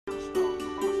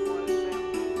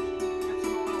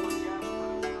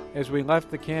As we left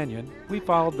the canyon, we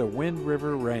followed the Wind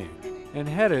River Range and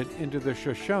headed into the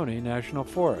Shoshone National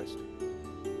Forest.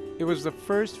 It was the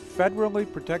first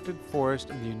federally protected forest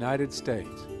in the United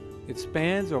States. It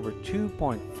spans over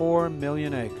 2.4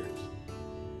 million acres.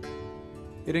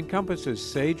 It encompasses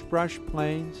sagebrush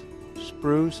plains,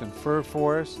 spruce and fir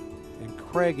forests, and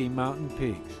craggy mountain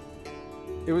peaks.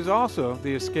 It was also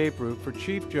the escape route for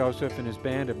Chief Joseph and his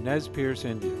band of Nez Perce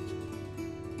Indians.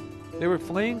 They were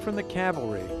fleeing from the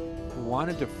cavalry who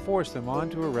wanted to force them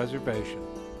onto a reservation.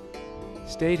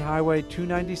 State Highway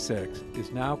 296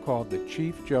 is now called the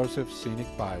Chief Joseph Scenic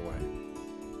Byway.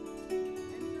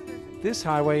 This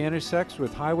highway intersects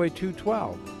with Highway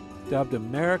 212, dubbed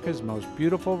America's Most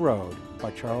Beautiful Road by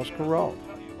Charles Corot.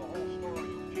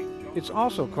 It's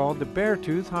also called the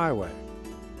Beartooth Highway.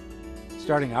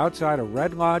 Starting outside of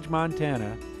Red Lodge,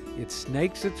 Montana, it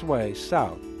snakes its way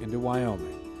south into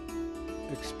Wyoming.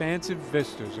 Expansive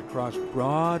vistas across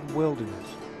broad wilderness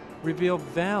reveal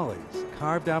valleys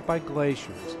carved out by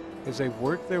glaciers as they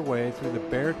work their way through the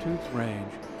Beartooth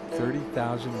Range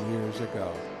 30,000 years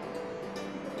ago.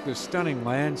 The stunning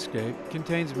landscape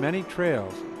contains many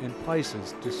trails and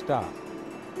places to stop.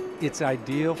 It's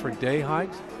ideal for day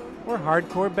hikes or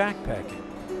hardcore backpacking.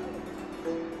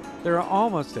 There are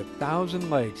almost 1,000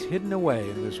 lakes hidden away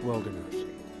in this wilderness.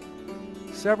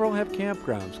 Several have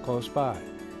campgrounds close by.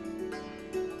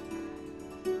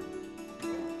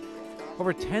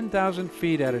 Over 10,000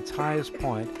 feet at its highest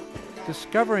point,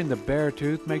 discovering the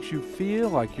Beartooth makes you feel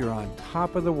like you're on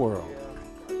top of the world.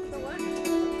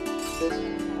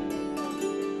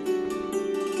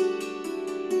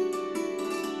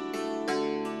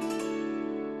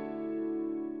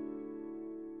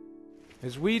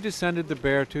 As we descended the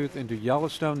Beartooth into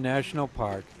Yellowstone National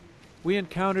Park, we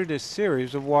encountered a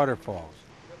series of waterfalls.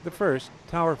 The first,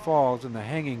 Tower Falls in the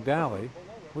Hanging Valley,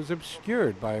 was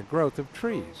obscured by a growth of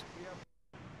trees.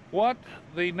 What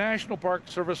the National Park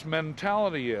Service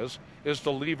mentality is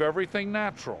to leave everything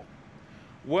natural.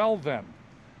 Well then,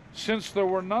 since there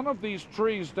were none of these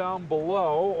trees down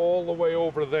below, all the way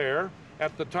over there,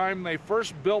 at the time they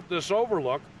first built this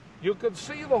overlook, you could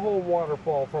see the whole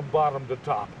waterfall from bottom to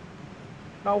top.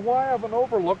 Now, why have an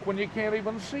overlook when you can't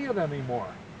even see it anymore?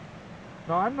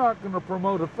 Now, I'm not going to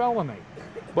promote a felony,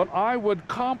 but I would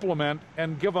compliment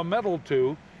and give a medal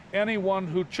to anyone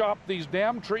who chopped these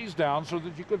damn trees down so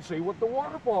that you could see what the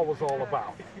waterfall was all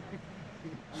about.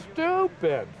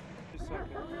 Stupid!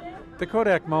 The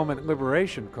Kodak Moment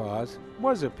Liberation cause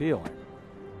was appealing,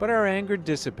 but our anger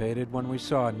dissipated when we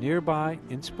saw a nearby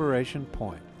Inspiration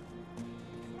Point.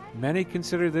 Many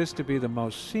consider this to be the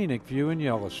most scenic view in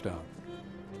Yellowstone.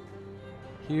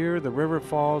 Here, the river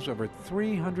falls over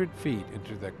 300 feet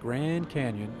into the Grand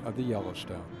Canyon of the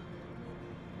Yellowstone.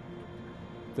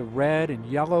 The red and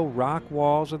yellow rock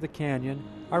walls of the canyon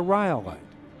are rhyolite,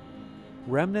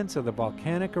 remnants of the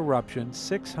volcanic eruption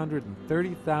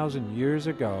 630,000 years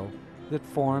ago that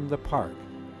formed the park.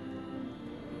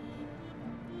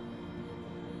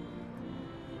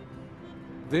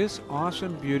 This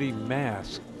awesome beauty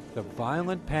masks the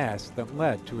violent past that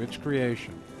led to its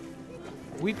creation.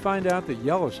 We'd find out that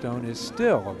Yellowstone is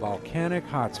still a volcanic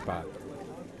hotspot.